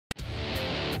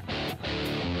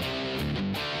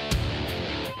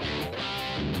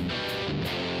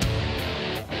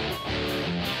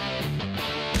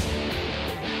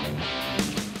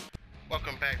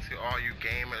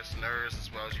subscribers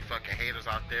as well as you fucking haters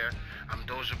out there. I'm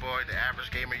Dozierboy, the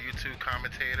average gamer YouTube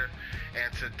commentator,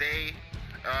 and today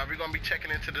we're gonna be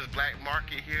checking into this black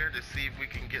market here to see if we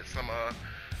can get some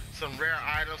rare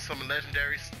items, some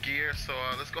legendary gear. So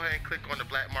let's go ahead and click on the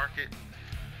black market.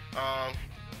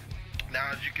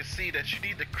 Now as you can see that you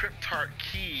need the Cryptart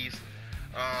keys.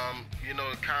 You know,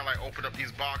 kind of like open up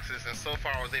these boxes, and so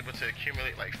far I was able to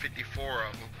accumulate like 54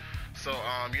 of them. So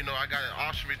you know, I got an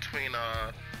option between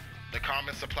the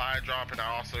common supply drop, and I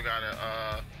also got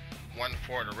a one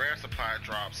for the rare supply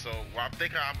drop. So what I'm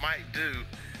thinking I might do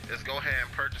is go ahead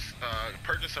and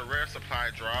purchase a rare supply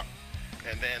drop,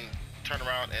 and then turn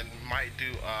around and might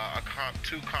do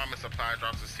two common supply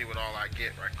drops to see what all I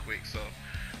get right quick. So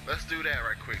let's do that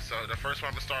right quick. So the first one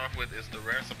I'm gonna start off with is the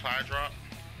rare supply drop.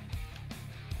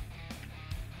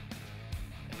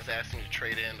 It's asking me to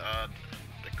trade in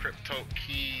the crypto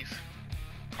keys.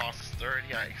 Cost is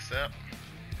 30. I accept.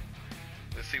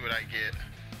 Let's see what I get.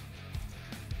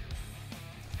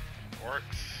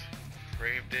 Orcs,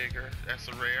 Gravedigger. That's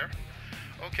a rare.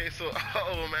 Okay, so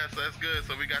oh man, so that's good.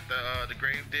 So we got the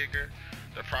Gravedigger,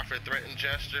 the Prophet Threatened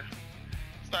Gesture.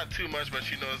 It's not too much,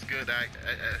 but you know it's good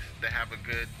to have a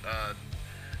good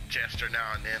gesture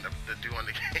now and then to do on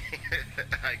the game.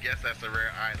 I guess that's a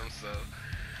rare item. So.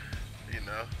 You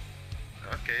know,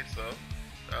 okay, so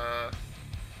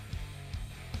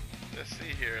let's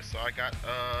see here. So I got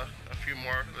a few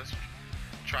more. Let's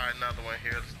try another one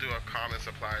here. Let's do a common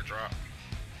supply drop.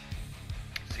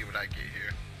 See what I get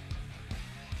here.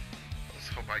 Let's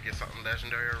hope I get something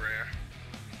legendary or rare.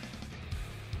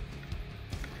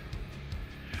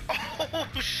 Oh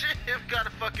shit! I've got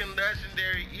a fucking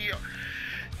legendary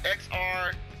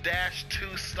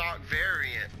XR-2 stock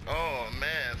variant. Oh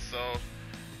man, so.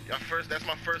 That's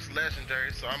my first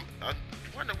legendary, so I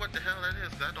wonder what the hell that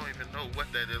is. I don't even know what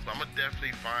that is, but I'm gonna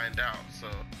definitely find out. So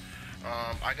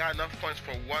I got enough points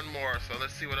for one more, so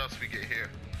let's see what else we get here.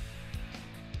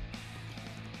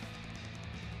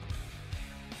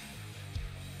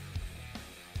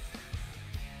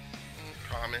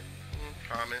 Common.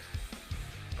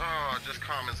 Oh, just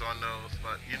commons on those,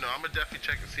 but you know, I'm gonna definitely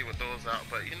check and see what those out.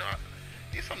 But you know,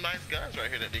 these some nice guns right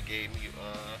here that they gave me.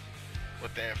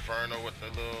 With the Inferno, with the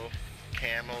little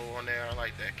camo on there. I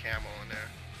like that camo on there.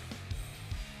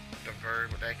 The Verd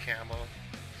with that camo.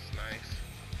 It's nice.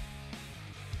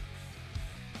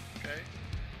 Okay.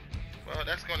 Well,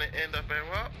 that's going to end up in,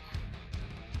 well,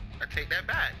 I take that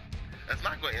back. That's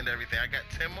not going to end everything. I got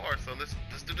 10 more, so let's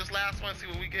do this last one, see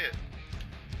what we get.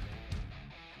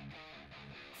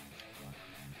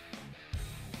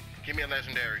 Give me a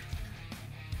legendary.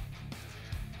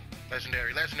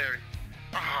 Legendary.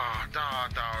 Ah,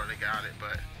 dog, they got it,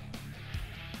 but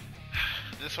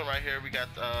this one right here, we got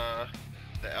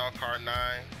the Elcar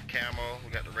 9 camo,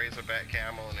 we got the Razorback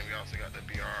camo, and then we also got the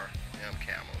BRM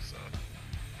camo, so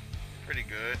pretty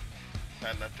good.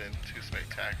 Not nothing too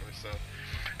spectacular. So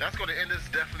that's going to end this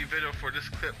definitely video for this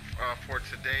clip for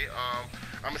today. I'm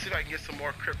gonna see if I can get some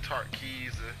more Cryptart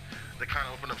keys to kind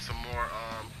of open up some more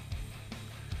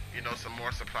you know, some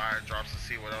more supply drops to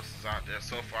see what else is out there.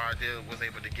 So far I was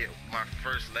able to get my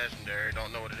first legendary.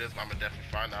 Don't know what it is, but I'm gonna definitely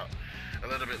find out a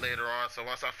little bit later on. So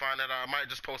once I find that out, I might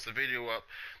just post a video up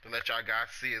to let y'all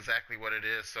guys see exactly what it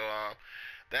is. So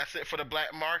that's it for the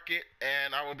black market,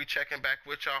 and I will be checking back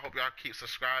with y'all. Hope y'all keep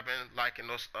subscribing, liking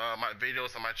those my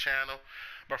videos on my channel.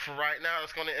 But for right now,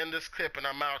 it's gonna end this clip, and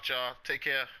I'm out, y'all. Take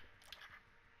care.